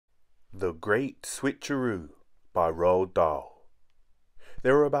The Great Switcheroo by Roald Dahl.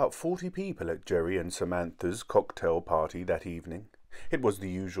 There were about 40 people at Jerry and Samantha's cocktail party that evening. It was the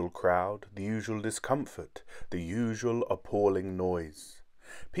usual crowd, the usual discomfort, the usual appalling noise.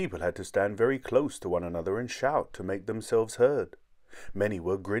 People had to stand very close to one another and shout to make themselves heard. Many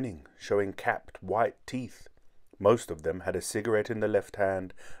were grinning, showing capped white teeth. Most of them had a cigarette in the left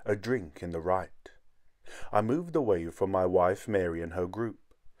hand, a drink in the right. I moved away from my wife Mary and her group.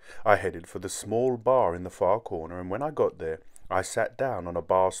 I headed for the small bar in the far corner, and when I got there, I sat down on a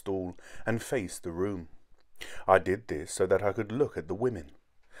bar stool and faced the room. I did this so that I could look at the women.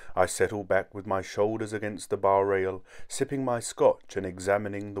 I settled back with my shoulders against the bar rail, sipping my scotch and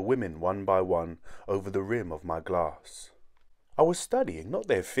examining the women one by one over the rim of my glass. I was studying not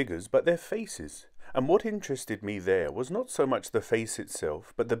their figures but their faces, and what interested me there was not so much the face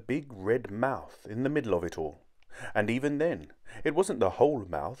itself but the big red mouth in the middle of it all. And even then, it wasn't the whole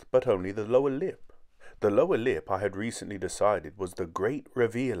mouth, but only the lower lip. The lower lip, I had recently decided, was the great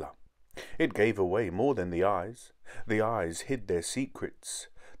revealer. It gave away more than the eyes. The eyes hid their secrets.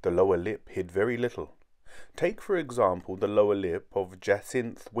 The lower lip hid very little. Take, for example, the lower lip of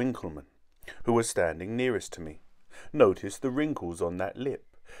Jacinth Winkleman, who was standing nearest to me. Notice the wrinkles on that lip,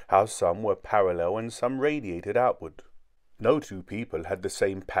 how some were parallel and some radiated outward. No two people had the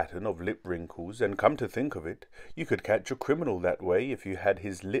same pattern of lip wrinkles, and come to think of it, you could catch a criminal that way if you had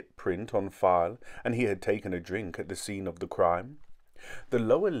his lip print on file and he had taken a drink at the scene of the crime. The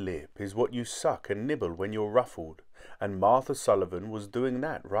lower lip is what you suck and nibble when you're ruffled, and Martha Sullivan was doing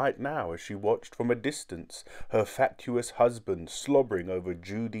that right now as she watched from a distance her fatuous husband slobbering over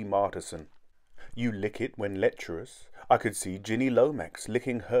Judy Marterson. You lick it when lecherous. I could see Ginny Lomax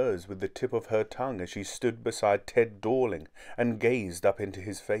licking hers with the tip of her tongue as she stood beside Ted Dorling and gazed up into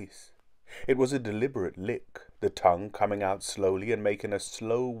his face. It was a deliberate lick, the tongue coming out slowly and making a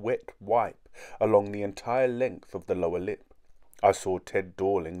slow wet wipe along the entire length of the lower lip. I saw Ted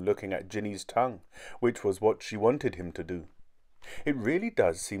Dorling looking at Ginny's tongue, which was what she wanted him to do. It really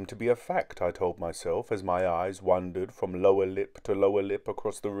does seem to be a fact, I told myself as my eyes wandered from lower lip to lower lip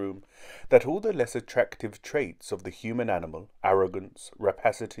across the room, that all the less attractive traits of the human animal, arrogance,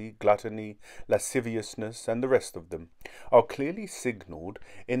 rapacity, gluttony, lasciviousness, and the rest of them, are clearly signalled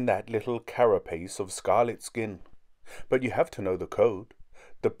in that little carapace of scarlet skin. But you have to know the code.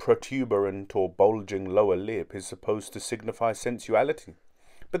 The protuberant or bulging lower lip is supposed to signify sensuality,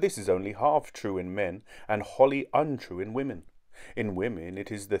 but this is only half true in men and wholly untrue in women. In women it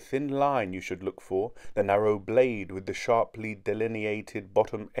is the thin line you should look for, the narrow blade with the sharply delineated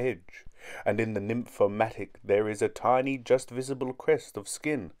bottom edge, and in the nymphomatic there is a tiny just visible crest of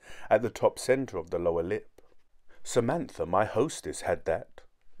skin at the top centre of the lower lip. Samantha, my hostess, had that.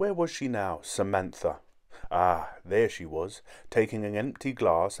 Where was she now, Samantha? Ah, there she was, taking an empty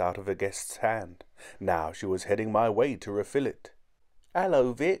glass out of a guest's hand. Now she was heading my way to refill it.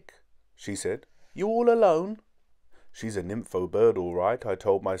 "Hello, Vic," she said. "You all alone?" She's a nympho bird all right, I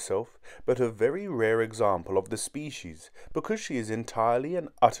told myself, but a very rare example of the species, because she is entirely and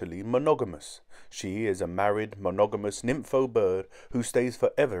utterly monogamous. She is a married, monogamous nympho bird who stays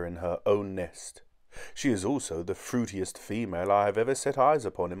forever in her own nest. She is also the fruitiest female I have ever set eyes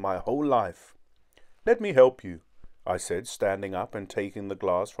upon in my whole life. "Let me help you," I said, standing up and taking the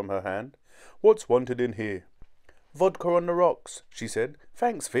glass from her hand. "What's wanted in here?" "Vodka on the rocks," she said.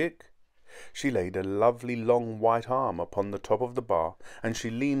 "Thanks, Vic." She laid a lovely long white arm upon the top of the bar, and she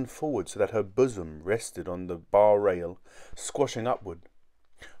leaned forward so that her bosom rested on the bar rail, squashing upward.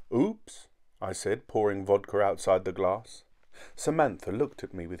 "Oops," I said, pouring vodka outside the glass. Samantha looked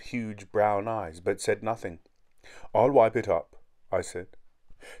at me with huge brown eyes, but said nothing. "I'll wipe it up," I said.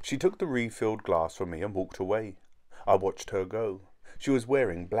 She took the refilled glass from me and walked away. I watched her go. She was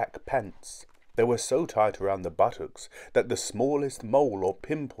wearing black pants. They were so tight around the buttocks that the smallest mole or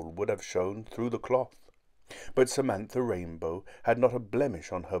pimple would have shown through the cloth. But Samantha Rainbow had not a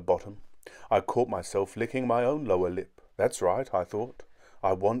blemish on her bottom. I caught myself licking my own lower lip. That's right, I thought.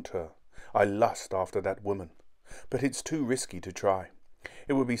 I want her. I lust after that woman. But it's too risky to try.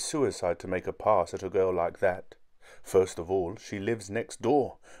 It would be suicide to make a pass at a girl like that. First of all, she lives next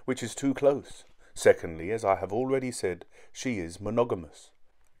door, which is too close. Secondly, as I have already said, she is monogamous.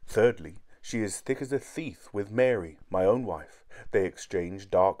 Thirdly, she is thick as a thief with Mary, my own wife. They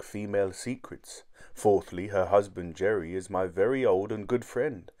exchange dark female secrets. Fourthly, her husband Jerry is my very old and good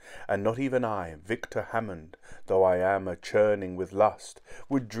friend, and not even I, Victor Hammond, though I am a churning with lust,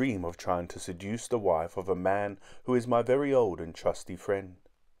 would dream of trying to seduce the wife of a man who is my very old and trusty friend.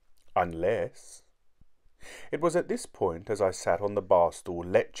 Unless... It was at this point, as I sat on the bar stool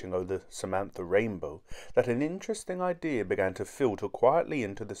leching over the Samantha rainbow, that an interesting idea began to filter quietly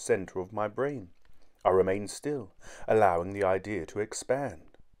into the centre of my brain. I remained still, allowing the idea to expand.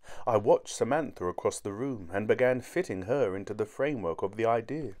 I watched Samantha across the room and began fitting her into the framework of the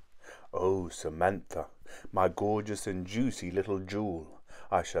idea. Oh, Samantha, my gorgeous and juicy little jewel,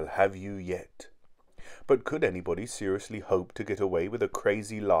 I shall have you yet. But could anybody seriously hope to get away with a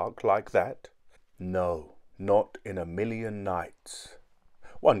crazy lark like that? No, not in a million nights.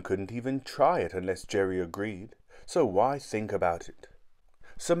 One couldn't even try it unless Jerry agreed, so why think about it?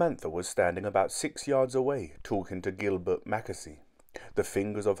 Samantha was standing about 6 yards away, talking to Gilbert Mackesy. The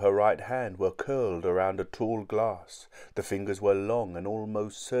fingers of her right hand were curled around a tall glass. The fingers were long and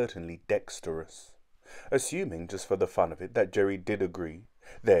almost certainly dexterous. Assuming, just for the fun of it, that Jerry did agree,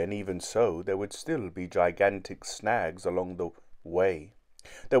 then, even so, there would still be gigantic snags along the way.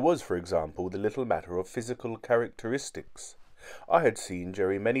 There was, for example, the little matter of physical characteristics. I had seen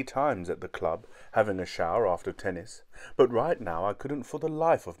Jerry many times at the club, having a shower after tennis, but right now I couldn't for the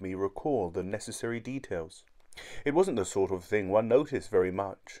life of me recall the necessary details. It wasn't the sort of thing one noticed very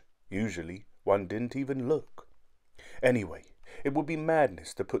much. Usually, one didn't even look. Anyway, it would be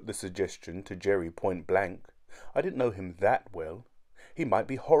madness to put the suggestion to Jerry point blank. I didn't know him that well. He might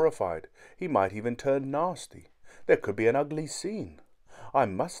be horrified. He might even turn nasty. There could be an ugly scene. I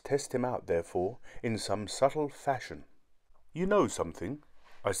must test him out, therefore, in some subtle fashion. "You know something?"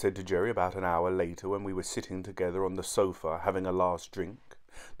 I said to Jerry about an hour later when we were sitting together on the sofa having a last drink.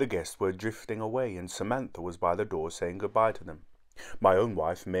 The guests were drifting away and Samantha was by the door saying goodbye to them. My own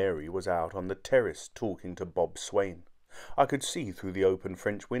wife, Mary, was out on the terrace talking to Bob Swain. I could see through the open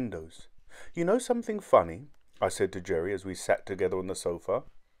French windows. "You know something funny?" I said to Jerry as we sat together on the sofa.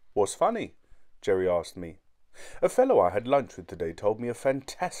 "What's funny?" Jerry asked me. "A fellow I had lunch with today told me a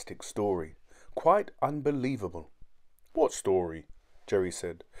fantastic story. Quite unbelievable." "What story?" Jerry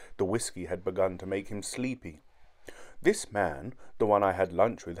said. The whiskey had begun to make him sleepy. "This man, the one I had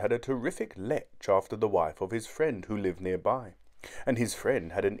lunch with, had a terrific lech after the wife of his friend who lived nearby. And his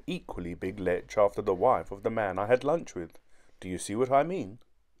friend had an equally big lech after the wife of the man I had lunch with. Do you see what I mean?"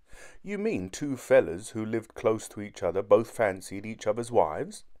 "You mean two fellas who lived close to each other both fancied each other's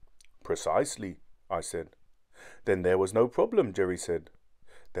wives?" "Precisely," I said. "Then there was no problem," Jerry said.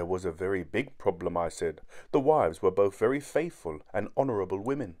 "There was a very big problem," I said. "The wives were both very faithful and honourable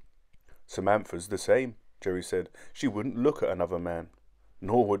women." "Samantha's the same," Jerry said. "She wouldn't look at another man."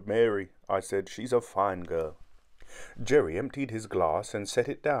 "Nor would Mary," I said. "She's a fine girl." Jerry emptied his glass and set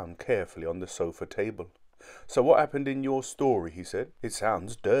it down carefully on the sofa table. "So what happened in your story?" he said. "It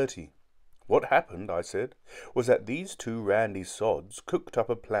sounds dirty." "What happened," I said, "was that these two randy sods cooked up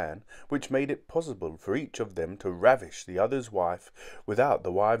a plan which made it possible for each of them to ravish the other's wife without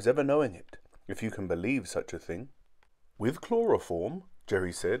the wives ever knowing it, if you can believe such a thing." "With chloroform?"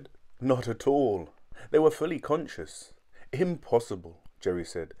 Jerry said. "Not at all. They were fully conscious." "Impossible," Jerry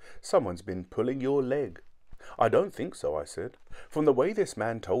said. "Someone's been pulling your leg." "I don't think so," I said. "From the way this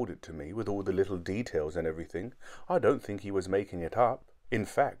man told it to me, with all the little details and everything, I don't think he was making it up. In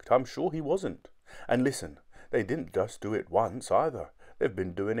fact, I'm sure he wasn't. And listen, they didn't just do it once, either. They've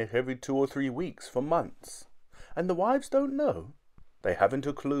been doing it every 2 or 3 weeks for months." "And the wives don't know?" "They haven't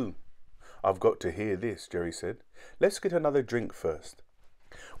a clue." "I've got to hear this," Jerry said. "Let's get another drink first."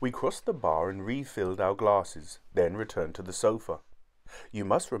 We crossed the bar and refilled our glasses, then returned to the sofa. "You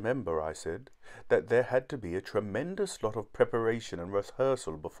must remember," I said, "that there had to be a tremendous lot of preparation and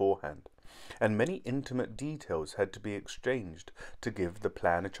rehearsal beforehand, and many intimate details had to be exchanged to give the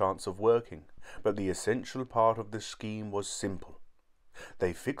plan a chance of working, but the essential part of the scheme was simple.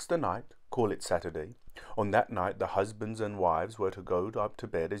 They fixed a night, call it Saturday. On that night the husbands and wives were to go up to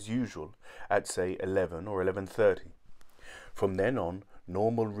bed as usual, at say 11 or 11:30. From then on,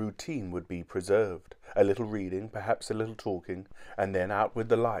 normal routine would be preserved, a little reading, perhaps a little talking, and then out with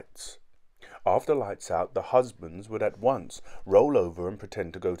the lights. After lights out, the husbands would at once roll over and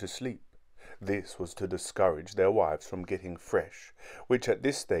pretend to go to sleep. This was to discourage their wives from getting fresh, which at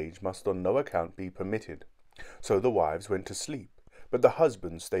this stage must on no account be permitted. So the wives went to sleep, but the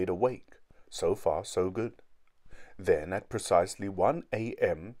husbands stayed awake. So far, so good. Then, at precisely 1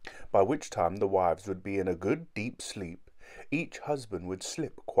 a.m., by which time the wives would be in a good deep sleep, each husband would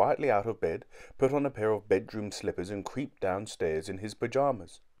slip quietly out of bed, put on a pair of bedroom slippers and creep downstairs in his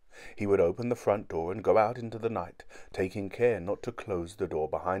pajamas. He would open the front door and go out into the night, taking care not to close the door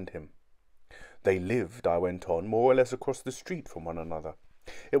behind him. They lived, I went on, more or less across the street from one another.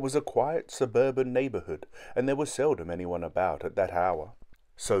 It was a quiet suburban neighborhood, and there was seldom anyone about at that hour.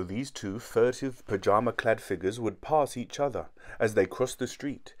 So these two furtive, pyjama-clad figures would pass each other as they crossed the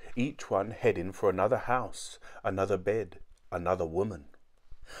street, each one heading for another house, another bed, another woman.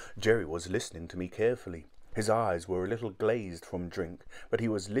 Jerry was listening to me carefully. His eyes were a little glazed from drink, but he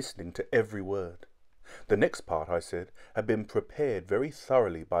was listening to every word. The next part, I said, had been prepared very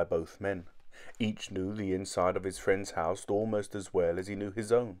thoroughly by both men. Each knew the inside of his friend's house almost as well as he knew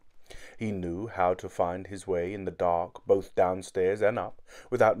his own. He knew how to find his way in the dark, both downstairs and up,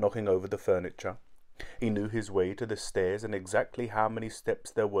 without knocking over the furniture. He knew his way to the stairs and exactly how many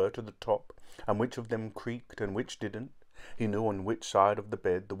steps there were to the top, and which of them creaked and which didn't. He knew on which side of the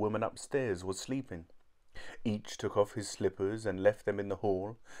bed the woman upstairs was sleeping. Each took off his slippers and left them in the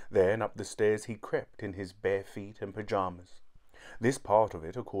hall. Then up the stairs he crept in his bare feet and pyjamas. This part of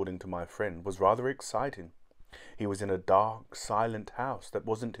it, according to my friend, was rather exciting. He was in a dark, silent house that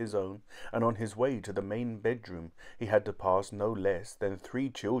wasn't his own, and on his way to the main bedroom he had to pass no less than 3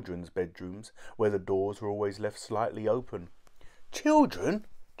 children's bedrooms, where the doors were always left slightly open. "Children?"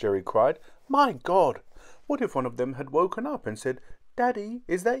 Jerry cried. "My God! What if one of them had woken up and said, 'Daddy,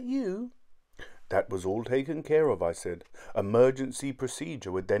 is that you?'" "That was all taken care of," I said. "Emergency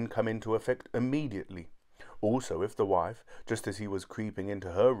procedure would then come into effect immediately. Also, if the wife, just as he was creeping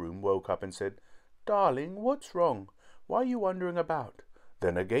into her room, woke up and said, 'Darling, what's wrong? Why are you wandering about?'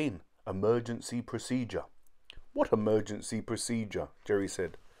 Then again, emergency procedure." "What emergency procedure?" Jerry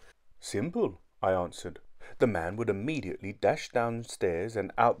said. "Simple," I answered. "The man would immediately dash downstairs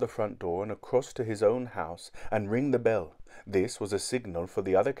and out the front door and across to his own house and ring the bell. This was a signal for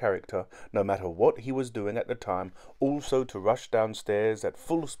the other character, no matter what he was doing at the time, also to rush downstairs at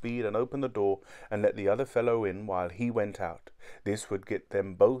full speed and open the door and let the other fellow in while he went out. This would get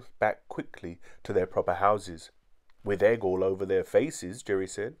them both back quickly to their proper houses." "With egg all over their faces," Jerry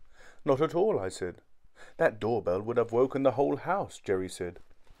said. "Not at all," I said. "That doorbell would have woken the whole house," Jerry said.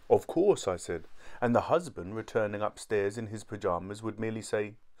 "Of course," I said, "and the husband, returning upstairs in his pyjamas, would merely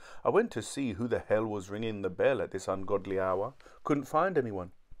say, 'I went to see who the hell was ringing the bell at this ungodly hour. Couldn't find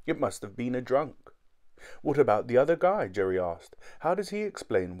anyone. It must have been a drunk.'" "What about the other guy?" Jerry asked. "How does he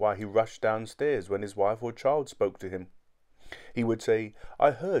explain why he rushed downstairs when his wife or child spoke to him?" "He would say,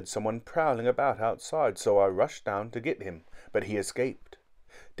 'I heard someone prowling about outside, so I rushed down to get him, but he escaped.'"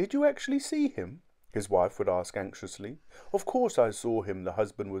 "Did you actually see him?" his wife would ask anxiously. "Of course I saw him," the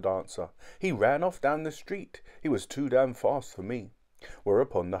husband would answer. "He ran off down the street. He was too damn fast for me."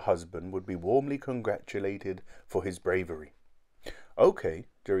 Whereupon the husband would be warmly congratulated for his bravery. "Okay,"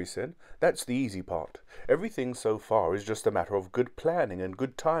 Jerry said, "that's the easy part. Everything so far is just a matter of good planning and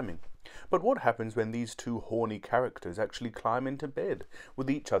good timing. But what happens when these two horny characters actually climb into bed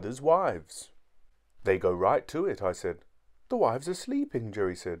with each other's wives?" "They go right to it," I said. "The wives are sleeping,"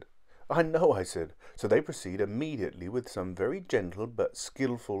 Jerry said. "I know," I said. "So they proceed immediately with some very gentle but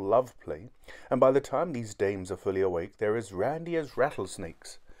skillful love play, and by the time these dames are fully awake, they're as randy as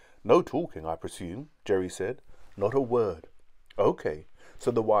rattlesnakes." "No talking, I presume," Jerry said. "Not a word." "Okay,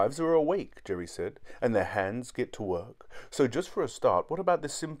 so the wives are awake," Jerry said, "and their hands get to work. So just for a start, what about the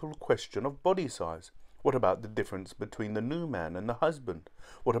simple question of body size? What about the difference between the new man and the husband?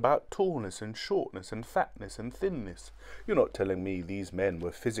 What about tallness and shortness and fatness and thinness? You're not telling me these men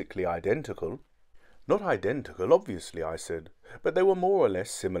were physically identical?" "Not identical, obviously," I said, "but they were more or less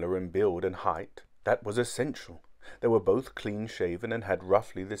similar in build and height. That was essential. They were both clean-shaven and had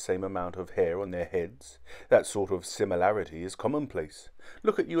roughly the same amount of hair on their heads. That sort of similarity is commonplace.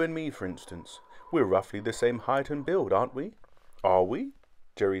 Look at you and me, for instance. We're roughly the same height and build, aren't we?" "Are we?"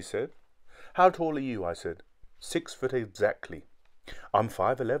 Jerry said. "How tall are you?" I said. 6 foot exactly." "I'm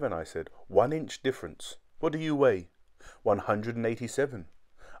 5'11", I said. 1 inch difference. What do you weigh?" 187.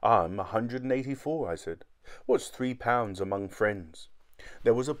 "I'm 184", I said. "What's 3 pounds among friends?"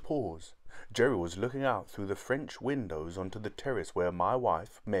 There was a pause. Jerry was looking out through the French windows onto the terrace where my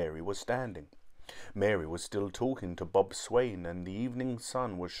wife, Mary, was standing. Mary was still talking to Bob Swain, and the evening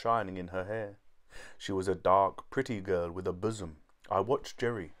sun was shining in her hair. She was a dark, pretty girl with a bosom. I watched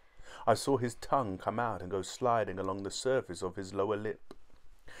Jerry. I saw his tongue come out and go sliding along the surface of his lower lip.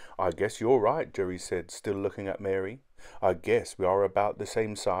 "I guess you're right," Jerry said, still looking at Mary. "I guess we are about the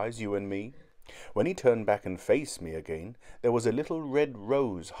same size, you and me." When he turned back and faced me again, there was a little red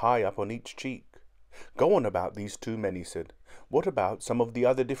rose high up on each cheek. "Go on about these two men," he said. "What about some of the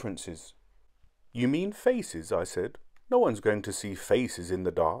other differences?" "You mean faces?" I said. "No one's going to see faces in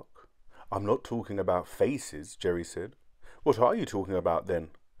the dark." "I'm not talking about faces," Jerry said. "What are you talking about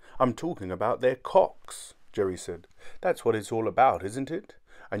then?" "I'm talking about their cocks," Jerry said. "That's what it's all about, isn't it?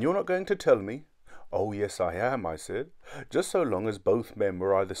 And you're not going to tell me?" "Oh, yes, I am," I said. "Just so long as both men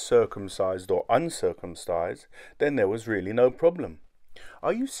were either circumcised or uncircumcised, then there was really no problem.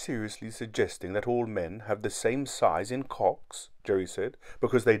 "Are you seriously suggesting that all men have the same size in cocks?" Jerry said.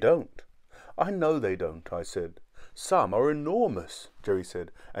 "Because they don't." "I know they don't," I said. "Some are enormous," Jerry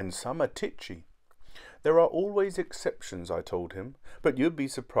said, "and some are titchy." "There are always exceptions," I told him, "but you'd be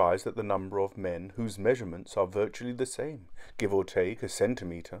surprised at the number of men whose measurements are virtually the same, give or take a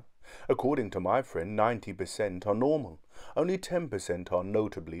centimetre. According to my friend, 90% are normal. Only 10% are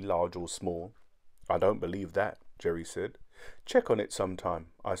notably large or small." "I don't believe that," Jerry said. "Check on it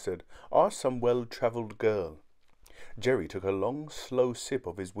sometime," I said. "Ask some well-travelled girl." Jerry took a long, slow sip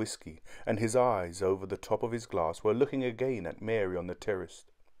of his whiskey, and his eyes over the top of his glass were looking again at Mary on the terrace.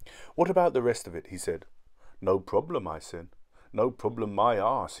 "What about the rest of it?" he said. "No problem," I said. "No problem my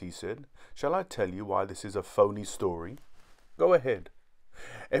arse," he said. "Shall I tell you why this is a phony story?" "Go ahead."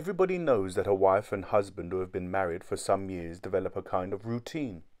 "Everybody knows that a wife and husband who have been married for some years develop a kind of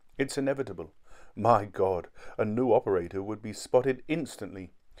routine. It's inevitable. My God, a new operator would be spotted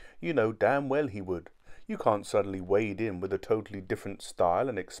instantly. You know damn well he would. You can't suddenly wade in with a totally different style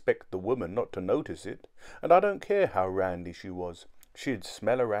and expect the woman not to notice it. And I don't care how randy she was. She'd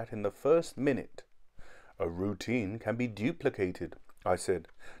smell a rat in the first minute." "A routine can be duplicated," I said,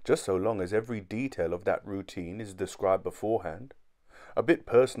 "just so long as every detail of that routine is described beforehand." "A bit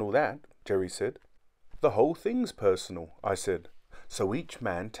personal that," Jerry said. "The whole thing's personal," I said. "So each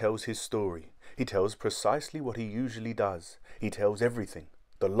man tells his story. He tells precisely what he usually does. He tells everything,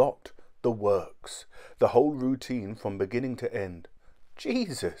 the lot, the works, the whole routine from beginning to end."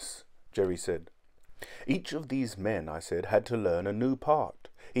 "Jesus!" Jerry said. "Each of these men," I said, "had to learn a new part.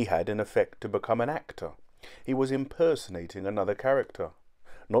 He had, in effect, to become an actor. He was impersonating another character."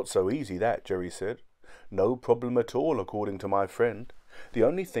 "Not so easy, that," Jerry said. "No problem at all, according to my friend. The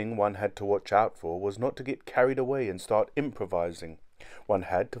only thing one had to watch out for was not to get carried away and start improvising. One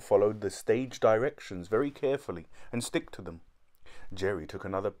had to follow the stage directions very carefully and stick to them." Jerry took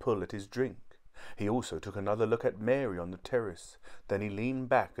another pull at his drink. He also took another look at Mary on the terrace. Then he leaned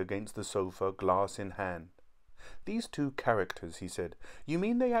back against the sofa, glass in hand. "These two characters," he said, "you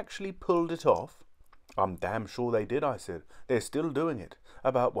mean they actually pulled it off?" "I'm damn sure they did," I said. "They're still doing it,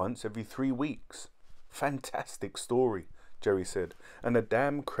 about once every 3 weeks." "Fantastic story," Jerry said, "and a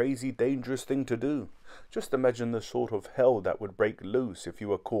damn crazy dangerous thing to do. Just imagine the sort of hell that would break loose if you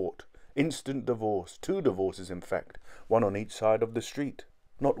were caught. Instant divorce, 2 divorces in fact, one on each side of the street.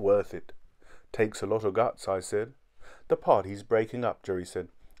 Not worth it." "Takes a lot of guts," I said. "The party's breaking up," Jerry said.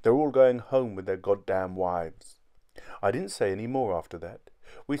 "They're all going home with their goddamn wives." I didn't say any more after that.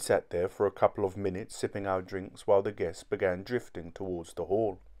 We sat there for a couple of minutes sipping our drinks while the guests began drifting towards the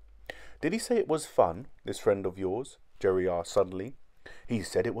hall. "Did he say it was fun, this friend of yours?" Jerry asked suddenly. "He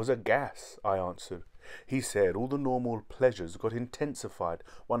said it was a gas," I answered. "He said all the normal pleasures got intensified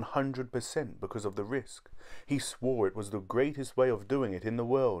 100% because of the risk. He swore it was the greatest way of doing it in the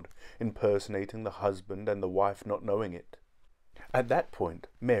world, impersonating the husband and the wife not knowing it." At that point,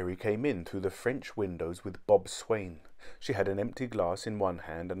 Mary came in through the French windows with Bob Swain. She had an empty glass in one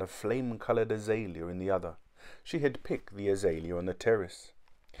hand and a flame-coloured azalea in the other. She had picked the azalea on the terrace.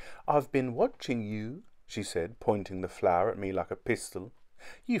 "I've been watching you," she said, pointing the flower at me like a pistol.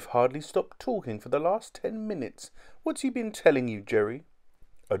 "You've hardly stopped talking for the last 10 minutes. What's he been telling you, Jerry?"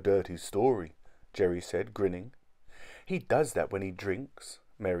 "A dirty story," Jerry said, grinning. "He does that when he drinks,"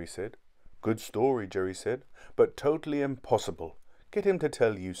 Mary said. "Good story," Jerry said, "but totally impossible. Get him to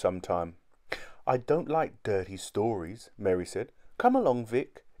tell you sometime." "I don't like dirty stories," Mary said. "Come along,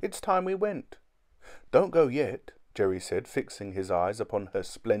 Vic. It's time we went." "Don't go yet," Jerry said, fixing his eyes upon her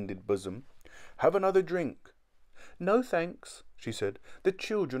splendid bosom. "Have another drink." "No, thanks," she said. "The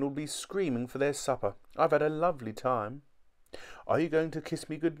children will be screaming for their supper. I've had a lovely time." "Are you going to kiss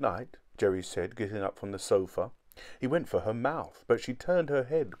me good night?" Jerry said, getting up from the sofa. He went for her mouth, but she turned her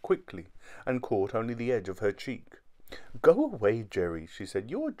head quickly and caught only the edge of her cheek. "Go away, Jerry," she said.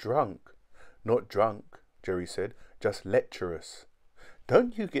 "You're drunk." "Not drunk," Jerry said, "just lecherous."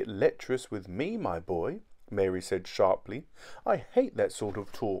 "Don't you get lecherous with me, my boy," Mary said sharply. "I hate that sort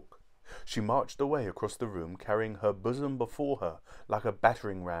of talk." She marched away across the room, carrying her bosom before her like a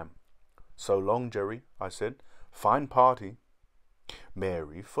battering ram. "So long, Jerry," I said. "Fine party."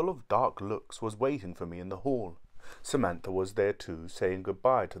 Mary, full of dark looks, was waiting for me in the hall. Samantha was there too, saying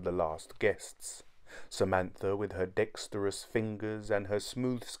goodbye to the last guests. Samantha, with her dexterous fingers and her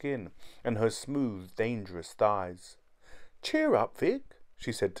smooth skin and her smooth, dangerous thighs. "Cheer up, Vic,"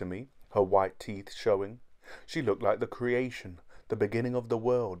 she said to me, her white teeth showing. She looked like the creation, the beginning of the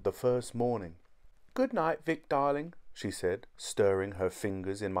world, the first morning. "Good night, Vic, darling," she said, stirring her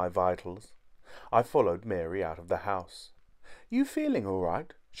fingers in my vitals. I followed Mary out of the house. "You feeling all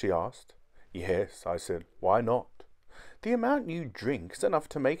right?" she asked. "Yes," I said. "Why not?" "The amount you drink is enough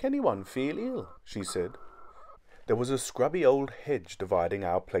to make anyone feel ill," she said. There was a scrubby old hedge dividing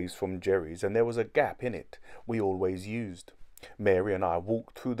our place from Jerry's, and there was a gap in it we always used. Mary and I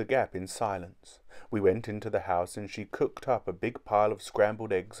walked through the gap in silence. We went into the house and she cooked up a big pile of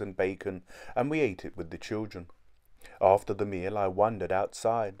scrambled eggs and bacon, and we ate it with the children. After the meal I wandered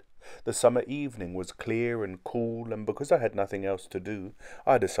outside. The summer evening was clear and cool, and because I had nothing else to do,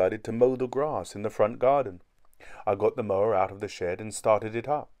 I decided to mow the grass in the front garden. I got the mower out of the shed and started it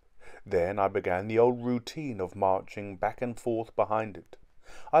up. Then I began the old routine of marching back and forth behind it.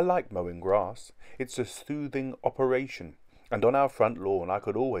 I like mowing grass. It's a soothing operation, and on our front lawn I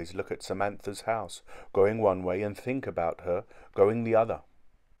could always look at Samantha's house, going one way, and think about her, going the other.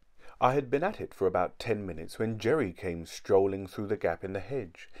 I had been at it for about 10 minutes when Jerry came strolling through the gap in the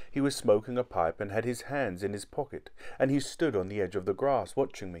hedge. He was smoking a pipe and had his hands in his pocket, and he stood on the edge of the grass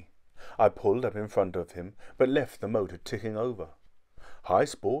watching me. I pulled up in front of him, but left the motor ticking over. "Hi,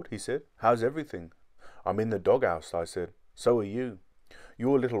 sport," he said. "How's everything?" "I'm in the doghouse," I said. "So are you."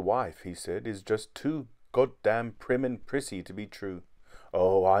 "Your little wife," he said, "is just too goddamn prim and prissy to be true."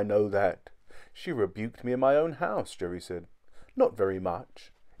 "Oh, I know that." "She rebuked me in my own house," Jerry said. "Not very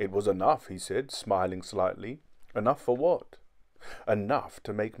much." "It was enough," he said, smiling slightly. "Enough for what?" "Enough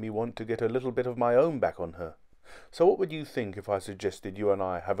to make me want to get a little bit of my own back on her. So what would you think if I suggested you and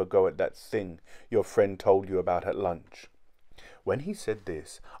I have a go at that thing your friend told you about at lunch?" When he said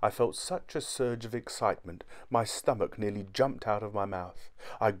this, I felt such a surge of excitement, my stomach nearly jumped out of my mouth.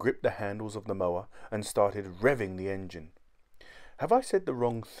 I gripped the handles of the mower and started revving the engine. "Have I said the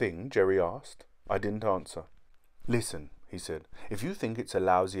wrong thing?" Jerry asked. I didn't answer. "Listen," he said, "if you think it's a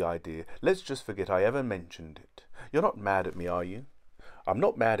lousy idea, let's just forget I ever mentioned it. You're not mad at me, are you?" "I'm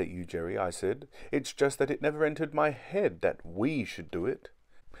not mad at you, Jerry," I said. "It's just that it never entered my head that we should do it."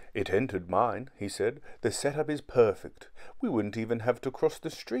 "It entered mine," he said. "The setup is perfect. We wouldn't even have to cross the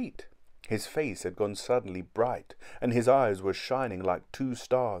street." His face had gone suddenly bright, and his eyes were shining like 2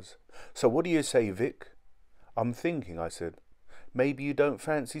 stars. "So what do you say, Vic?" "I'm thinking," I said. "Maybe you don't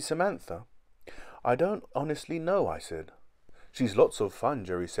fancy Samantha?" "I don't honestly know," I said. "She's lots of fun,"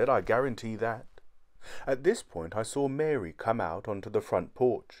 Jerry said. "I guarantee that." At this point I saw Mary come out onto the front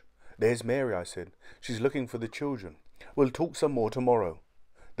porch. "There's Mary," I said. "She's looking for the children. We'll talk some more tomorrow."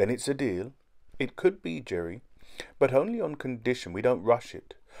 "Then it's a deal?" "It could be, Jerry, but only on condition we don't rush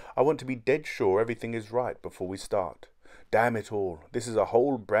it. I want to be dead sure everything is right before we start. Damn it all, this is a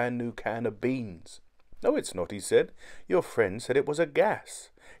whole brand new can of beans." "No, it's not," he said. "Your friend said it was a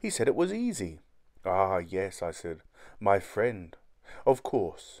gas. He said it was easy." "Ah, yes," I said. "My friend. Of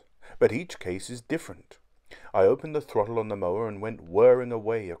course. But each case is different." I opened the throttle on the mower and went whirring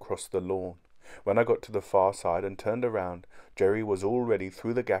away across the lawn. When I got to the far side and turned around, Jerry was already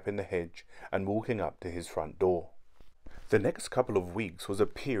through the gap in the hedge and walking up to his front door. The next couple of weeks was a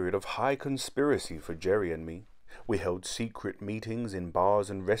period of high conspiracy for Jerry and me. We held secret meetings in bars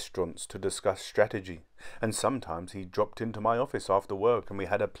and restaurants to discuss strategy, and sometimes he dropped into my office after work and we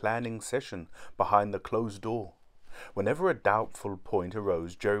had a planning session behind the closed door. Whenever a doubtful point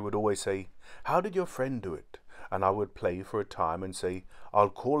arose, Jerry would always say, "How did your friend do it?" And I would play for a time and say, "I'll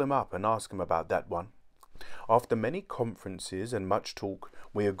call him up and ask him about that one." After many conferences and much talk,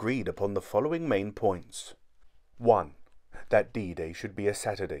 we agreed upon the following main points. 1. That D-Day should be a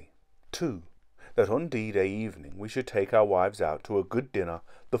Saturday. 2. That on D-Day evening we should take our wives out to a good dinner,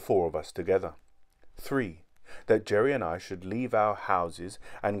 the 4 of us together. 3. That Jerry and I should leave our houses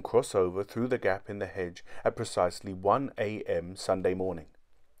and cross over through the gap in the hedge at precisely 1 a.m. Sunday morning.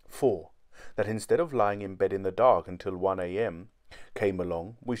 4. That instead of lying in bed in the dark until 1 a.m. came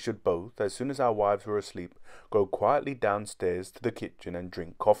along, we should both, as soon as our wives were asleep, go quietly downstairs to the kitchen and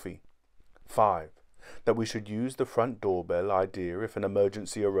drink coffee. 5. That we should use the front doorbell idea if an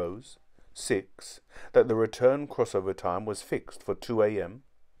emergency arose. 6. That the return crossover time was fixed for 2 a.m.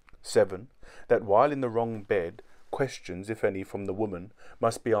 7. That while in the wrong bed, questions, if any, from the woman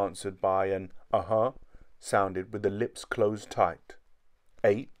must be answered by an "uh-huh" sounded with the lips closed tight.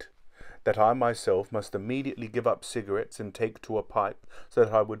 8. That I myself must immediately give up cigarettes and take to a pipe so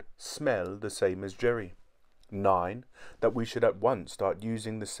that I would smell the same as Jerry. 9. That we should at once start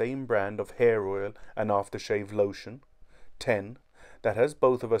using the same brand of hair oil and aftershave lotion. 10. That as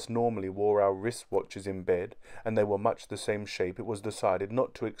both of us normally wore our wristwatches in bed, and they were much the same shape, it was decided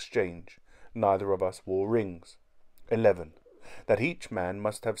not to exchange. Neither of us wore rings. 11. That each man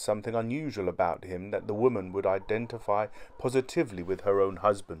must have something unusual about him that the woman would identify positively with her own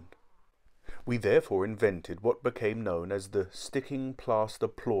husband. We therefore invented what became known as the sticking plaster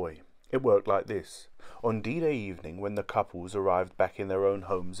ploy. It worked like this. On D-Day evening, when the couples arrived back in their own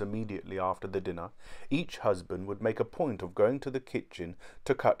homes immediately after the dinner, each husband would make a point of going to the kitchen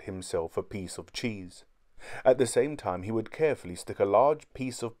to cut himself a piece of cheese. At the same time, he would carefully stick a large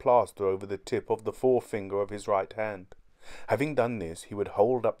piece of plaster over the tip of the forefinger of his right hand. Having done this, he would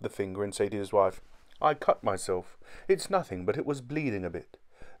hold up the finger and say to his wife, "I cut myself. It's nothing, but it was bleeding a bit."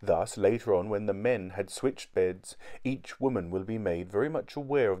 Thus, later on, when the men had switched beds, each woman will be made very much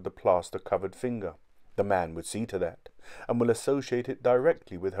aware of the plaster-covered finger. The man would see to that, and will associate it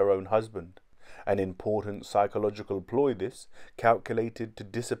directly with her own husband. An important psychological ploy this, calculated to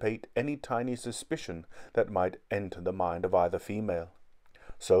dissipate any tiny suspicion that might enter the mind of either female.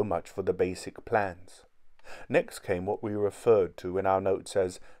 So much for the basic plans. Next came what we referred to in our notes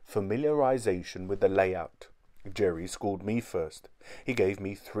as familiarization with the layout. Jerry schooled me first. He gave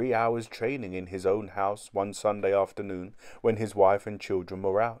me 3 hours training in his own house one Sunday afternoon when his wife and children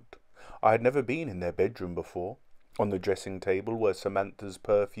were out. I had never been in their bedroom before. On the dressing table were Samantha's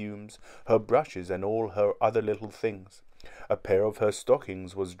perfumes, her brushes, and all her other little things. A pair of her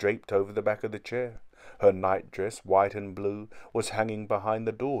stockings was draped over the back of the chair. Her nightdress, white and blue, was hanging behind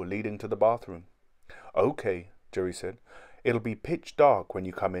the door leading to the bathroom. "Okay," Jerry said. "It'll be pitch dark when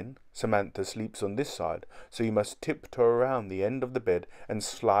you come in. Samantha sleeps on this side, so you must tiptoe around the end of the bed and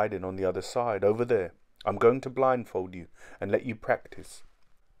slide in on the other side, over there. I'm going to blindfold you and let you practice."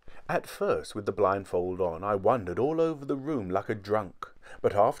 At first, with the blindfold on, I wandered all over the room like a drunk,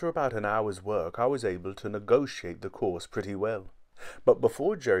 but after about an hour's work I was able to negotiate the course pretty well. But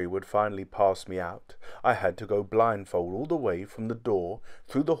before Jerry would finally pass me out, I had to go blindfold all the way from the door,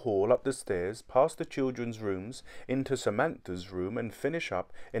 through the hall, up the stairs, past the children's rooms, into Samantha's room, and finish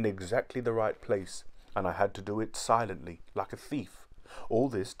up in exactly the right place, and I had to do it silently, like a thief. All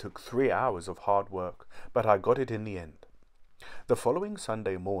this took 3 hours of hard work, but I got it in the end. The following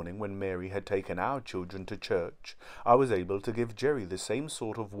Sunday morning, when Mary had taken our children to church, I was able to give Jerry the same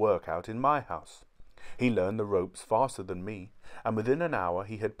sort of workout in my house. He learned the ropes faster than me, and within an hour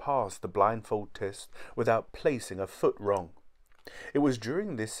he had passed the blindfold test without placing a foot wrong. It was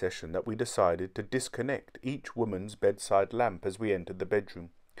during this session that we decided to disconnect each woman's bedside lamp as we entered the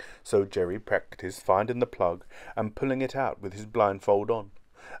bedroom. So Jerry practiced finding the plug and pulling it out with his blindfold on,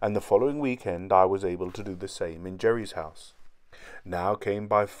 and the following weekend I was able to do the same in Jerry's house. Now came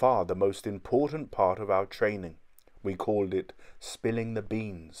by far the most important part of our training. We called it spilling the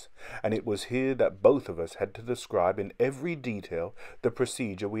beans, and it was here that both of us had to describe in every detail the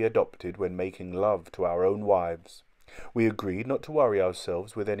procedure we adopted when making love to our own wives. We agreed not to worry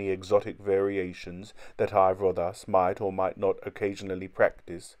ourselves with any exotic variations that either of us might or might not occasionally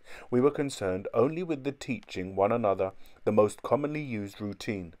practice. We were concerned only with the teaching one another the most commonly used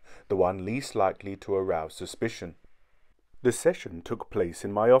routine, the one least likely to arouse suspicion. The session took place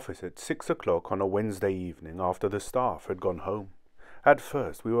in my office at 6 o'clock on a Wednesday evening after the staff had gone home. At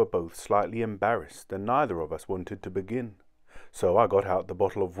first we were both slightly embarrassed, and neither of us wanted to begin. So I got out the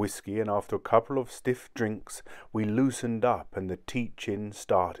bottle of whiskey, and after a couple of stiff drinks we loosened up and the teach-in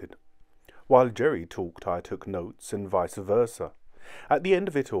started. While Jerry talked I took notes, and vice versa. At the end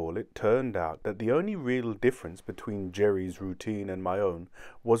of it all, it turned out that the only real difference between Jerry's routine and my own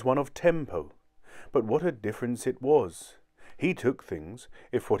was one of tempo. But what a difference it was! He took things,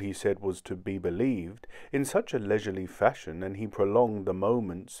 if what he said was to be believed, in such a leisurely fashion, and he prolonged the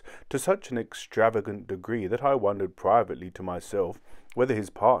moments to such an extravagant degree that I wondered privately to myself whether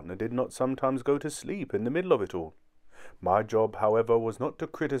his partner did not sometimes go to sleep in the middle of it all. My job, however, was not to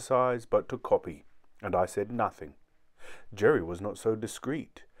criticize, but to copy, and I said nothing. Jerry was not so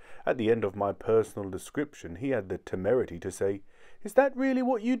discreet. At the end of my personal description, he had the temerity to say, "Is that really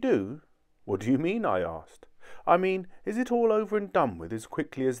what you do?" "What do you mean?" I asked. "I mean, is it all over and done with as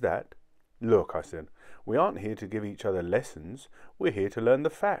quickly as that?" "Look," I said, "we aren't here to give each other lessons. We're here to learn the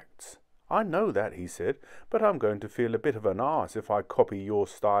facts." "I know that," he said, "but I'm going to feel a bit of an arse if I copy your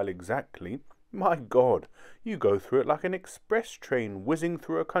style exactly. My God, you go through it like an express train whizzing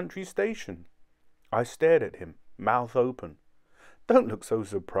through a country station." I stared at him, mouth open. "Don't look so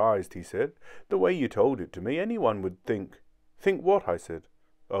surprised," he said. "The way you told it to me, anyone would think—" "Think what?" I said.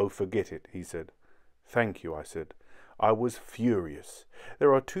 "Oh, forget it," he said. "Thank you," I said. I was furious.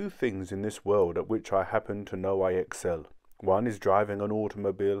 There are two things in this world at which I happen to know I excel. One is driving an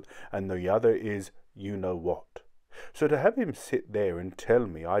automobile, and the other is you-know-what. So to have him sit there and tell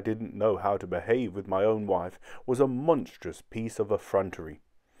me I didn't know how to behave with my own wife was a monstrous piece of effrontery.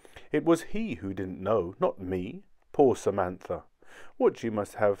 It was he who didn't know, not me. Poor Samantha! What she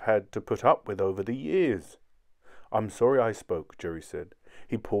must have had to put up with over the years. "I'm sorry I spoke," Jerry said.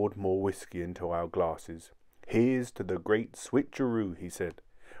 He poured more whiskey into our glasses. "Here's to the Great Switcheroo," he said.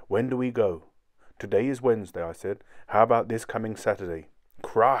 When do we go? Today is Wednesday, I said. How about this coming Saturday?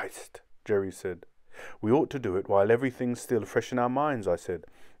 Christ, Jerry said. We ought to do it while everything's still fresh in our minds, I said.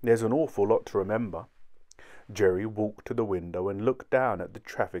 There's an awful lot to remember. Jerry walked to the window and looked down at the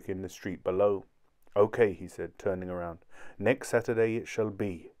traffic in the street below. Okay, he said, turning around. Next Saturday it shall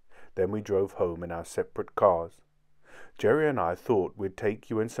be. Then we drove home in our separate cars. Jerry and I thought we'd take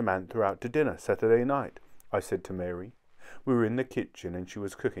you and Samantha out to dinner Saturday night, I said to Mary. We were in the kitchen and she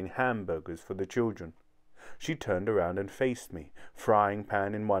was cooking hamburgers for the children. She turned around and faced me, frying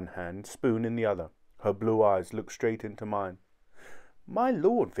pan in one hand, spoon in the other. Her blue eyes looked straight into mine. My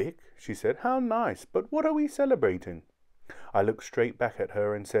Lord, Vic, she said, how nice, but what are we celebrating? I looked straight back at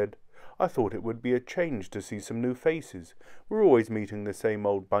her and said, I thought it would be a change to see some new faces. We're always meeting the same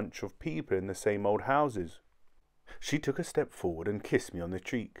old bunch of people in the same old houses. She took a step forward and kissed me on the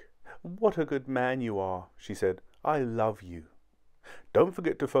cheek. What a good man you are, she said. I love you. Don't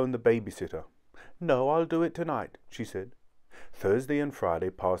forget to phone the babysitter. No, I'll do it tonight, she said. Thursday and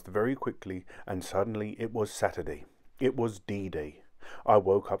Friday passed very quickly, and suddenly it was Saturday. It was D-Day. I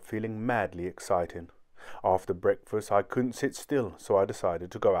woke up feeling madly excited. After breakfast I couldn't sit still, so I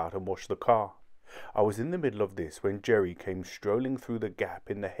decided to go out and wash the car. I was in the middle of this when Jerry came strolling through the gap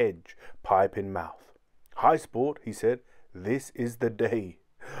in the hedge, pipe in mouth. Hi, sport, he said. This is the day.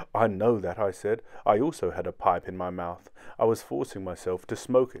 I know that, I said. I also had a pipe in my mouth. I was forcing myself to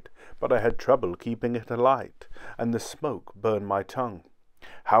smoke it, but I had trouble keeping it alight, and the smoke burned my tongue.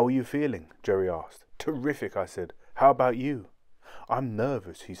 How are you feeling? Jerry asked. Terrific, I said. How about you? I'm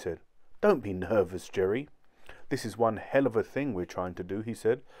nervous, he said. Don't be nervous, Jerry. This is one hell of a thing we're trying to do, he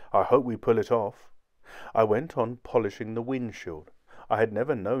said. I hope we pull it off. I went on polishing the windshield. I had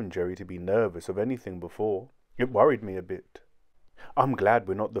never known Jerry to be nervous of anything before. It worried me a bit. I'm glad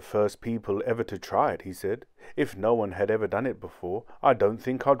we're not the first people ever to try it, he said. If no one had ever done it before, I don't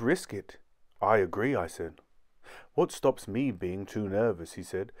think I'd risk it. I agree, I said. What stops me being too nervous, he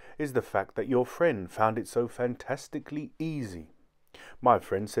said, is the fact that your friend found it so fantastically easy. My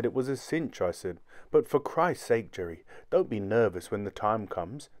friend said it was a cinch, I said. But for Christ's sake, Jerry, don't be nervous when the time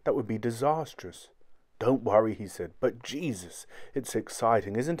comes. That would be disastrous. Don't worry, he said. But Jesus, it's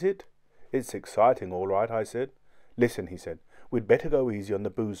exciting, isn't it? It's exciting, all right, I said. Listen, he said. We'd better go easy on the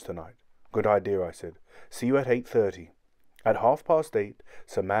booze tonight. Good idea, I said. See you at 8:30. At 8:30,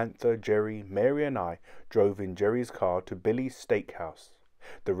 Samantha, Jerry, Mary and I drove in Jerry's car to Billy's Steakhouse.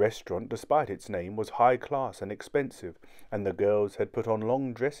 The restaurant, despite its name, was high class and expensive, and the girls had put on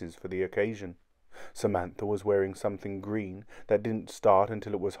long dresses for the occasion. Samantha was wearing something green that didn't start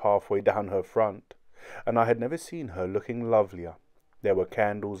until it was halfway down her front, and I had never seen her looking lovelier. There were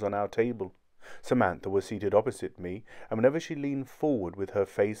candles on our table. Samantha was seated opposite me, and whenever she leaned forward with her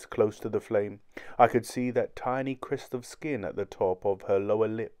face close to the flame, I could see that tiny crest of skin at the top of her lower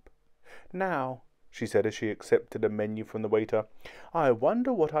lip. Now, she said as she accepted a menu from the waiter, I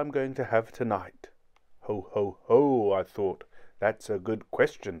wonder what I'm going to have tonight. Ho, ho, ho, I thought. That's a good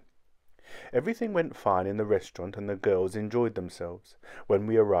question. Everything went fine in the restaurant and the girls enjoyed themselves. When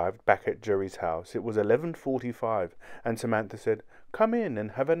we arrived back at Jerry's house, it was 11:45, and Samantha said, Come in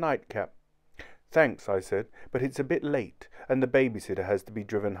and have a nightcap. Thanks, I said, but it's a bit late, and the babysitter has to be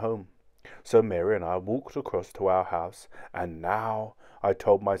driven home. So Mary and I walked across to our house, and now, I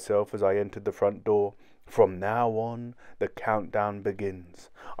told myself as I entered the front door, from now on, the countdown begins.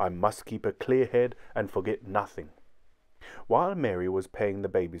 I must keep a clear head and forget nothing. While Mary was paying the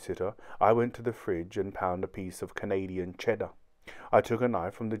babysitter, I went to the fridge and pounded a piece of Canadian cheddar. I took a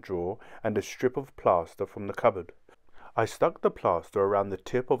knife from the drawer and a strip of plaster from the cupboard. I stuck the plaster around the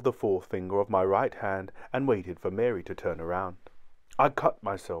tip of the forefinger of my right hand and waited for Mary to turn around. I cut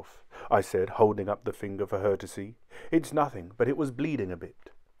myself, I said, holding up the finger for her to see. It's nothing, but it was bleeding a bit.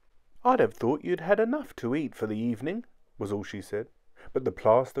 I'd have thought you'd had enough to eat for the evening, was all she said. But the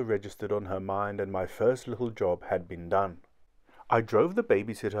plaster registered on her mind, and my first little job had been done. I drove the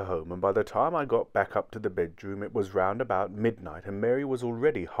babysitter home, and by the time I got back up to the bedroom it was round about midnight, and Mary was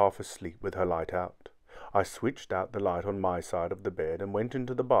already half asleep with her light out. I switched out the light on my side of the bed and went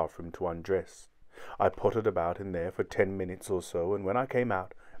into the bathroom to undress. I pottered about in there for 10 minutes or so, and when I came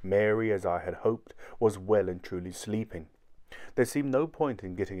out, Mary, as I had hoped, was well and truly sleeping. There seemed no point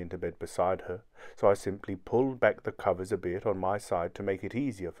in getting into bed beside her, so I simply pulled back the covers a bit on my side to make it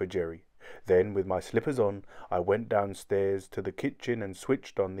easier for Jerry. Then, with my slippers on, I went downstairs to the kitchen and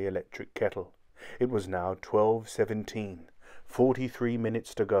switched on the electric kettle. It was now 12:17, 43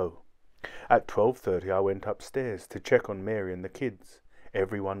 minutes to go. At 12:30 I went upstairs to check on Mary and the kids.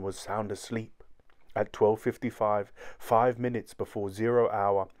 Everyone was sound asleep. At 12:55, 5 minutes before 0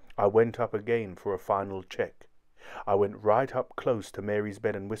 hour, I went up again for a final check. I went right up close to Mary's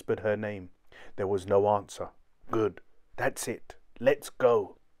bed and whispered her name. There was no answer. Good. That's it. Let's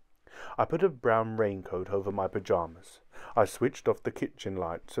go. I put a brown raincoat over my pajamas. I switched off the kitchen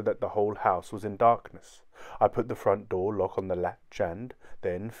light so that the whole house was in darkness. I put the front door lock on the latch and,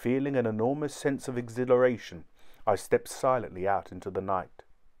 then, feeling an enormous sense of exhilaration, I stepped silently out into the night.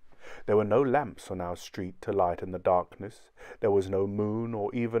 There were no lamps on our street to lighten the darkness. There was no moon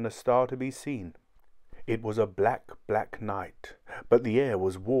or even a star to be seen. It was a black, black night, but the air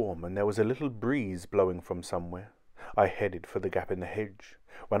was warm and there was a little breeze blowing from somewhere. I headed for the gap in the hedge.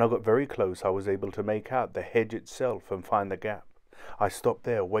 When I got very close, I was able to make out the hedge itself and find the gap. I stopped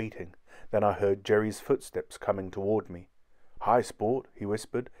there, waiting. Then I heard Jerry's footsteps coming toward me. "Hi, sport," he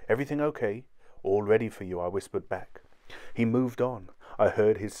whispered. "Everything okay?" "All ready for you," I whispered back. He moved on. I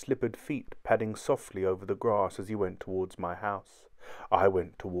heard his slippered feet padding softly over the grass as he went towards my house. I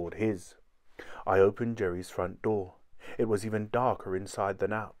went toward his. I opened Jerry's front door. It was even darker inside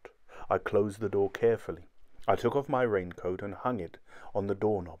than out. I closed the door carefully. I took off my raincoat and hung it on the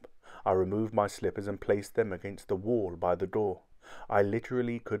doorknob. I removed my slippers and placed them against the wall by the door. I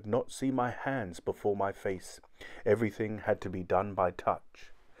literally could not see my hands before my face. Everything had to be done by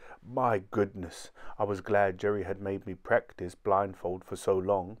touch. My goodness, I was glad Jerry had made me practice blindfold for so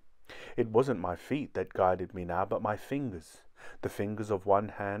long. It wasn't my feet that guided me now, but my fingers. The fingers of one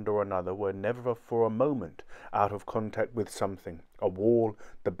hand or another were never for a moment out of contact with something, a wall,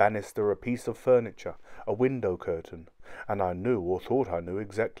 the banister, a piece of furniture, a window curtain, and I knew or thought I knew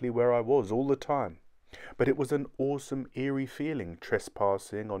exactly where I was all the time. But it was an awesome, eerie feeling,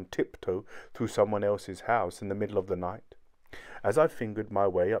 trespassing on tiptoe through someone else's house in the middle of the night. As I fingered my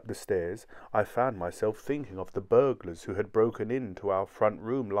way up the stairs, I found myself thinking of the burglars who had broken into our front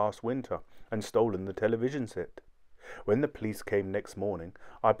room last winter and stolen the television set. When the police came next morning,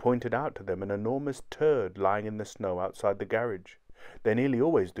 I pointed out to them an enormous turd lying in the snow outside the garage. They nearly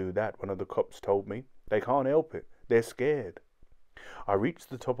always do that, one of the cops told me. They can't help it. They're scared. I reached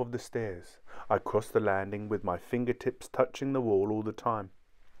the top of the stairs. I crossed the landing with my fingertips touching the wall all the time.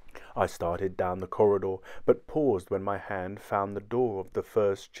 I started down the corridor, but paused when my hand found the door of the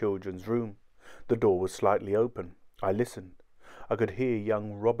first children's room. The door was slightly open. I listened. I could hear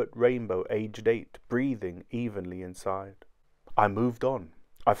young Robert Rainbow, aged 8, breathing evenly inside. I moved on.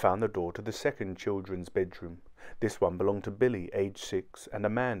 I found the door to the second children's bedroom. This one belonged to Billy, aged 6, and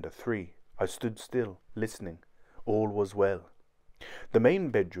Amanda, 3. I stood still, listening. All was well. The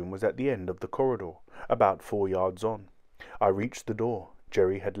main bedroom was at the end of the corridor, about 4 yards on. I reached the door.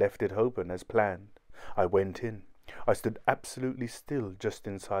 Jerry had left it open as planned. I went in. I stood absolutely still just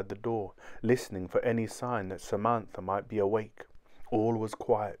inside the door, listening for any sign that Samantha might be awake. All was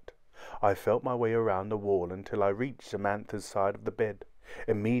quiet. I felt my way around the wall until I reached Samantha's side of the bed.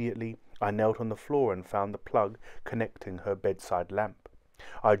 Immediately, I knelt on the floor and found the plug connecting her bedside lamp.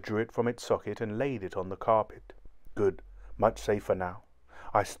 I drew it from its socket and laid it on the carpet. Good. Much safer now.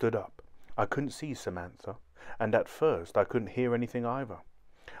 I stood up. I couldn't see Samantha, and at first I couldn't hear anything either.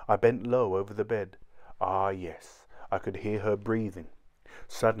 I bent low over the bed. Ah, yes, I could hear her breathing.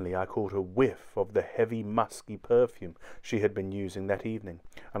 Suddenly I caught a whiff of the heavy, musky perfume she had been using that evening,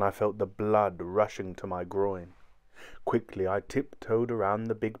 and I felt the blood rushing to my groin. Quickly I tiptoed around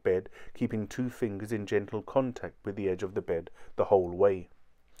the big bed, keeping 2 fingers in gentle contact with the edge of the bed the whole way.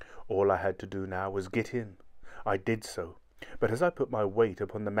 All I had to do now was get in. I did so, but as I put my weight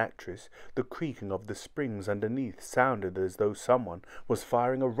upon the mattress, the creaking of the springs underneath sounded as though someone was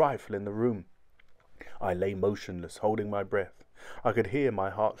firing a rifle in the room. I lay motionless, holding my breath. I could hear my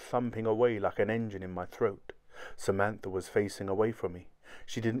heart thumping away like an engine in my throat. Samantha was facing away from me.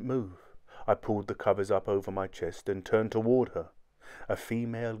 She didn't move. I pulled the covers up over my chest and turned toward her. A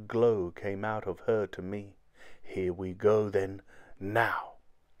female glow came out of her to me. Here we go, then. Now!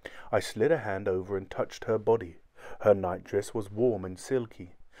 I slid a hand over and touched her body. Her nightdress was warm and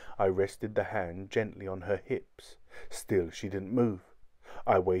silky. I rested the hand gently on her hips. Still she didn't move.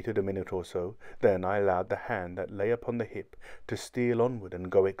 I waited a minute or so, then I allowed the hand that lay upon the hip to steal onward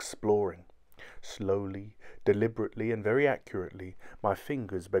and go exploring. Slowly, deliberately, and very accurately, my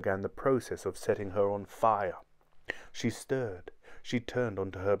fingers began the process of setting her on fire. She stirred. She turned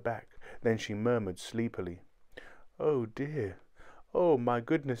onto her back. Then she murmured sleepily, "Oh, dear. Oh, my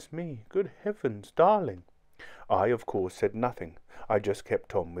goodness me. Good heavens, darling." I, of course, said nothing. I just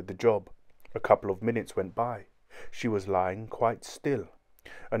kept on with the job. A couple of minutes went by. She was lying quite still.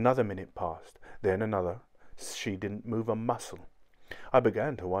 Another minute passed, then another. She didn't move a muscle. I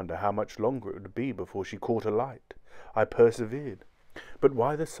began to wonder how much longer it would be before she caught a light. I persevered. But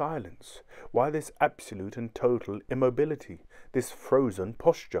why the silence? Why this absolute and total immobility, this frozen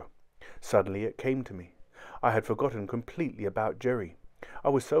posture? Suddenly it came to me. I had forgotten completely about Jerry. I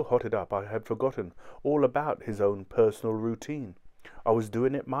was so hotted up I had forgotten all about his own personal routine. I was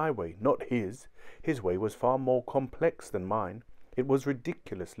doing it my way, not his. His way was far more complex than mine. It was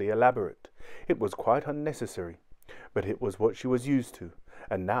ridiculously elaborate. It was quite unnecessary. But it was what she was used to,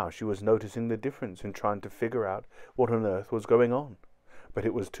 and now she was noticing the difference in trying to figure out what on earth was going on. But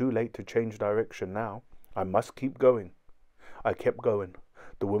it was too late to change direction now. I must keep going. I kept going.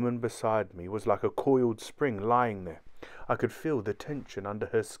 The woman beside me was like a coiled spring lying there. I could feel the tension under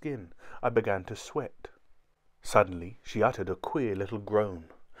her skin. I began to sweat. Suddenly she uttered a queer little groan.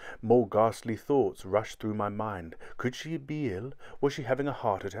 More ghastly thoughts rushed through my mind. Could she be ill? Was she having a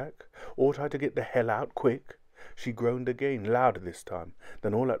heart attack? Ought I to get the hell out quick? She groaned again, louder this time.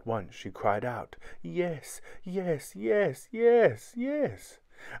 Then all at once she cried out, "Yes, yes, yes, yes, yes."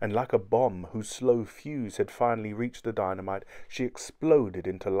 And like a bomb whose slow fuse had finally reached the dynamite, she exploded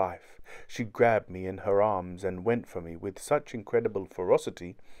into life. She grabbed me in her arms and went for me with such incredible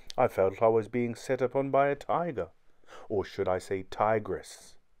ferocity I felt I was being set upon by a tiger. Or should I say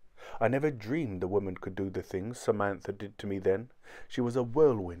tigress? I never dreamed the woman could do the things Samantha did to me then. She was a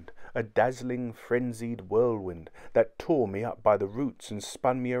whirlwind, a dazzling, frenzied whirlwind that tore me up by the roots and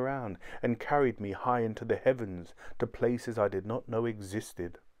spun me around and carried me high into the heavens to places I did not know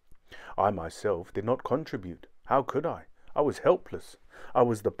existed. I myself did not contribute. How could I? I was helpless. I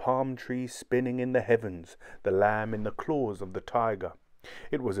was the palm tree spinning in the heavens, the lamb in the claws of the tiger.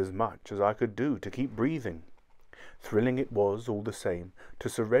 It was as much as I could do to keep breathing. Thrilling it was, all the same, to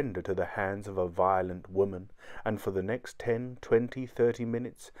surrender to the hands of a violent woman, and for the next 10, 20, 30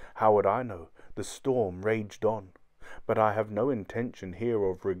 minutes, how would I know, the storm raged on. But I have no intention here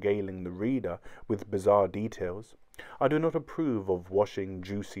of regaling the reader with bizarre details. I do not approve of washing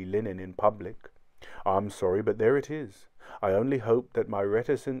juicy linen in public. I'm sorry, but there it is. I only hope that my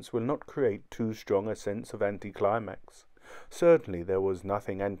reticence will not create too strong a sense of anticlimax. Certainly there was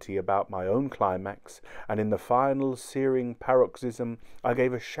nothing anti about my own climax, and in the final searing paroxysm I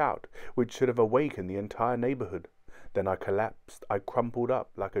gave a shout which should have awakened the entire neighborhood. Then I collapsed. I crumpled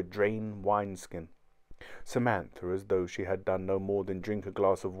up like a drained wineskin. Samantha, as though she had done no more than drink a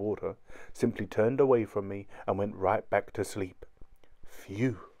glass of water, simply turned away from me and went right back to sleep.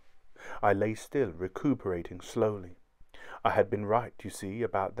 Phew! I lay still, recuperating slowly. I had been right, you see,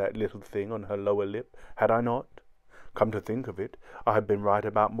 about that little thing on her lower lip, had I not? Come to think of it, I had been right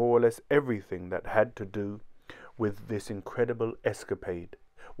about more or less everything that had to do with this incredible escapade.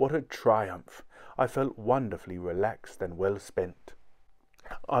 What a triumph! I felt wonderfully relaxed and well spent.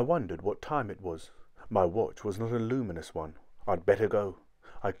 I wondered what time it was. My watch was not a luminous one. I'd better go.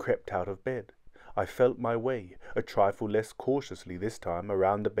 I crept out of bed. I felt my way, a trifle less cautiously this time,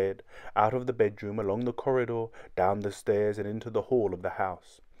 around the bed, out of the bedroom, along the corridor, down the stairs and into the hall of the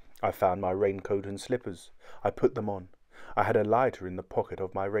house. I found my raincoat and slippers. I put them on. I had a lighter in the pocket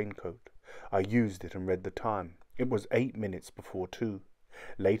of my raincoat. I used it and read the time. It was 8 minutes before 2.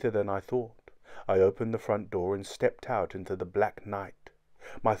 Later than I thought. I opened the front door and stepped out into the black night.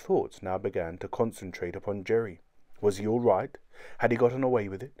 My thoughts now began to concentrate upon Jerry. Was he all right? Had he gotten away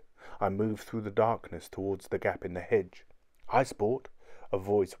with it? I moved through the darkness towards the gap in the hedge. "Hi, Sport," a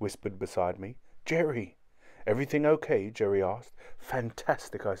voice whispered beside me. "Jerry!" "Everything okay?" Jerry asked.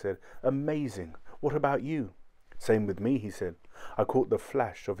 "Fantastic," I said. "Amazing. What about you?" "Same with me," he said. I caught the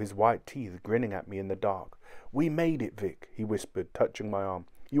flash of his white teeth grinning at me in the dark. "We made it, Vic," he whispered, touching my arm.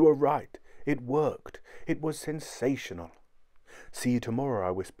 "You were right. It worked. It was sensational." "See you tomorrow,"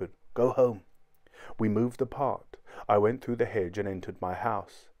 I whispered. "Go home." We moved apart. I went through the hedge and entered my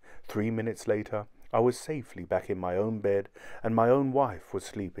house. 3 minutes later, I was safely back in my own bed, and my own wife was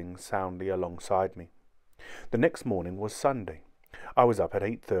sleeping soundly alongside me. The next morning was Sunday. I was up at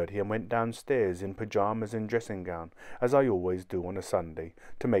 8:30 and went downstairs in pyjamas and dressing gown, as I always do on a Sunday,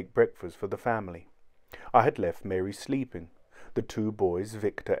 to make breakfast for the family. I had left Mary sleeping. The 2 boys,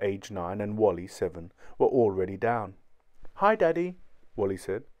 Victor, age 9, and Wally, 7, were already down. "Hi, Daddy," Wally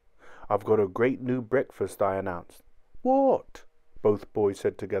said. "I've got a great new breakfast," I announced. "What?" both boys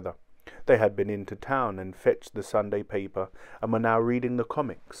said together. They had been into town and fetched the Sunday paper and were now reading the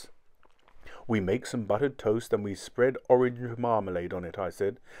comics. "We make some buttered toast and we spread orange marmalade on it," I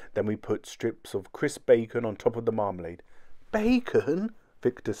said. "Then we put strips of crisp bacon on top of the marmalade." "Bacon?"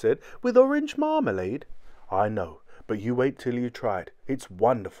 Victor said. "With orange marmalade?" "I know, but you wait till you try it. It's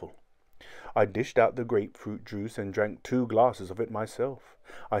wonderful." I dished out the grapefruit juice and drank 2 glasses of it myself.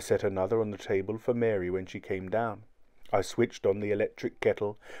 I set another on the table for Mary when she came down. I switched on the electric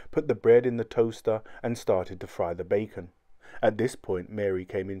kettle, put the bread in the toaster, and started to fry the bacon. At this point Mary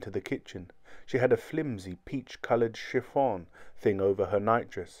came into the kitchen. She had a flimsy peach-coloured chiffon thing over her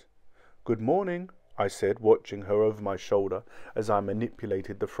nightdress. "Good morning," I said, watching her over my shoulder as I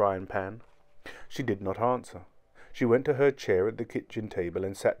manipulated the frying pan. She did not answer. She went to her chair at the kitchen table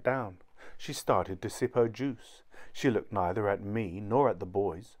and sat down. She started to sip her juice. She looked neither at me nor at the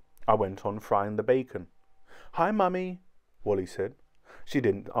boys. I went on frying the bacon. "Hi, Mummy," Wally said. She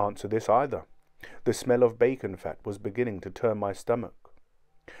didn't answer this either. The smell of bacon fat was beginning to turn my stomach.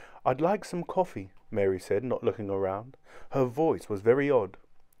 "I'd like some coffee," Mary said, not looking around. Her voice was very odd.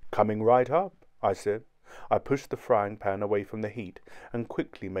 "Coming right up," I said. I pushed the frying pan away from the heat and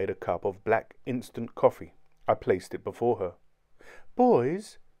quickly made a cup of black instant coffee. I placed it before her.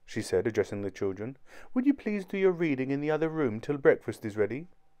 "Boys," she said, addressing the children, "would you please do your reading in the other room till breakfast is ready?"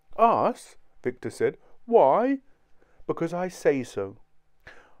 "Us?" Victor said. "Why?" "Because I say so."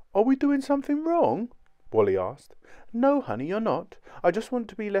 "Are we doing something wrong?" Wally asked. "No, honey, you're not. I just want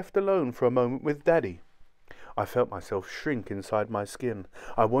to be left alone for a moment with Daddy." I felt myself shrink inside my skin.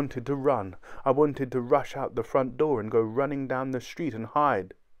 I wanted to run. I wanted to rush out the front door and go running down the street and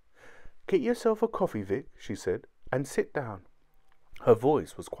hide. "Get yourself a coffee, Vic," she said, "and sit down." Her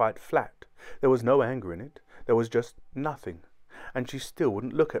voice was quite flat. There was no anger in it. There was just nothing. And she still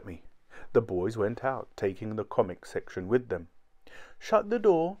wouldn't look at me. The boys went out, taking the comic section with them. "Shut the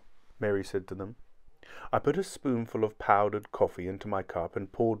door," Mary said to them. I put a spoonful of powdered coffee into my cup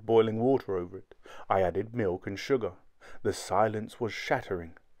and poured boiling water over it. I added milk and sugar. The silence was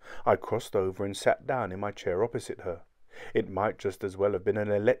shattering. I crossed over and sat down in my chair opposite her. It might just as well have been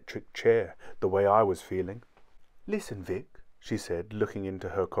an electric chair, the way I was feeling. "Listen, Vic," she said, looking into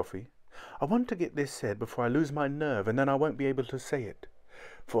her coffee. "I want to get this said before I lose my nerve, and then I won't be able to say it."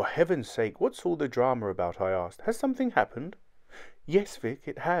 "For heaven's sake, what's all the drama about?" I asked. "Has something happened?" "Yes, Vic,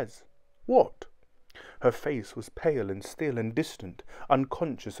 it has." "What?" Her face was pale and still and distant,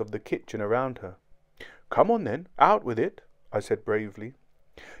 unconscious of the kitchen around her. "Come on then, out with it," I said bravely.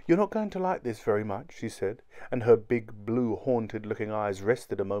 "You're not going to like this very much," she said, and her big, blue, haunted-looking eyes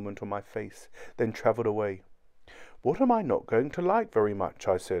rested a moment on my face, then travelled away. "What am I not going to like very much?"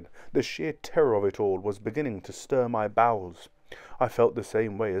 I said. The sheer terror of it all was beginning to stir my bowels. I felt the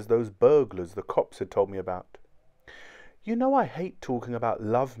same way as those burglars the cops had told me about. "You know I hate talking about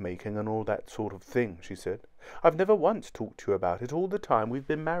love-making and all that sort of thing," she said. "I've never once talked to you about it all the time we've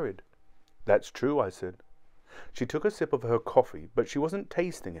been married." "That's true," I said. She took a sip of her coffee, but she wasn't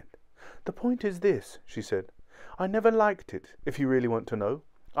tasting it. "The point is this," she said. "I never liked it, if you really want to know.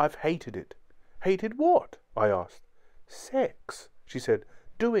 I've hated it." "Hated what?" I asked. "Sex," she said.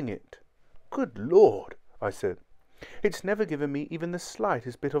 "Doing it." "Good Lord," I said. "It's never given me even the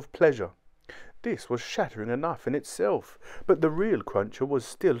slightest bit of pleasure." This was shattering enough in itself, but the real cruncher was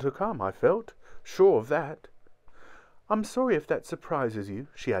still to come, I felt, sure of that. "I'm sorry if that surprises you,"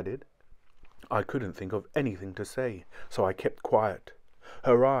 she added. I couldn't think of anything to say, so I kept quiet.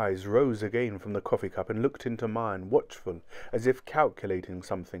 Her eyes rose again from the coffee cup and looked into mine, watchful, as if calculating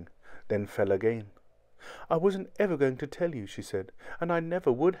something, then fell again. "I wasn't ever going to tell you," she said, "and I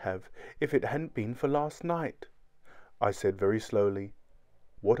never would have if it hadn't been for last night." I said very slowly,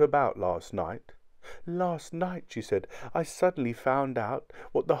 "What about last night?" "Last night," she said, "I suddenly found out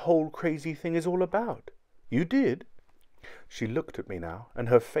what the whole crazy thing is all about." "You did?" She looked at me now, and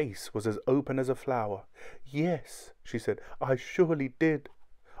her face was as open as a flower. "Yes," she said, "I surely did."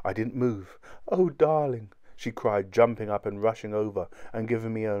 I didn't move. "Oh, darling," she cried, jumping up and rushing over and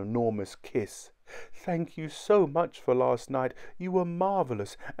giving me an enormous kiss. "Thank you so much for last night. You were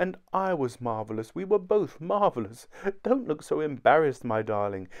marvelous, and I was marvelous. We were both marvelous. Don't look so embarrassed, my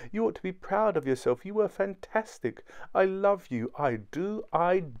darling. You ought to be proud of yourself. You were fantastic. I love you. I do,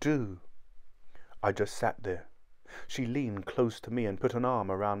 I do." I just sat there. She leaned close to me and put an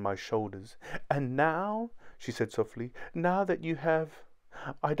arm around my shoulders. "And now," she said softly, "now that you have...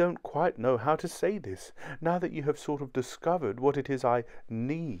 I don't quite know how to say this. Now that you have sort of discovered what it is I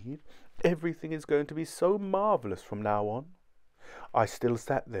need, everything is going to be so marvelous from now on." I still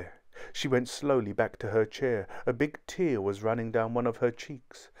sat there. She went slowly back to her chair. A big tear was running down one of her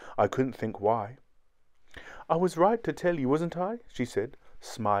cheeks. I couldn't think why. "I was right to tell you, wasn't I?" she said,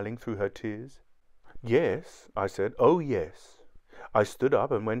 smiling through her tears. "Yes," I said. "Oh, yes." I stood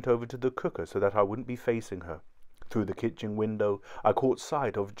up and went over to the cooker so that I wouldn't be facing her. Through the kitchen window, I caught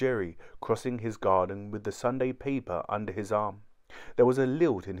sight of Jerry crossing his garden with the Sunday paper under his arm. There was a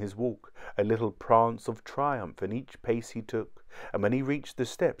lilt in his walk, a little prance of triumph in each pace he took, and when he reached the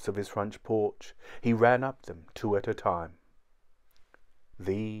steps of his front porch, he ran up them 2 at a time.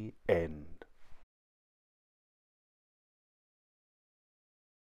 The end.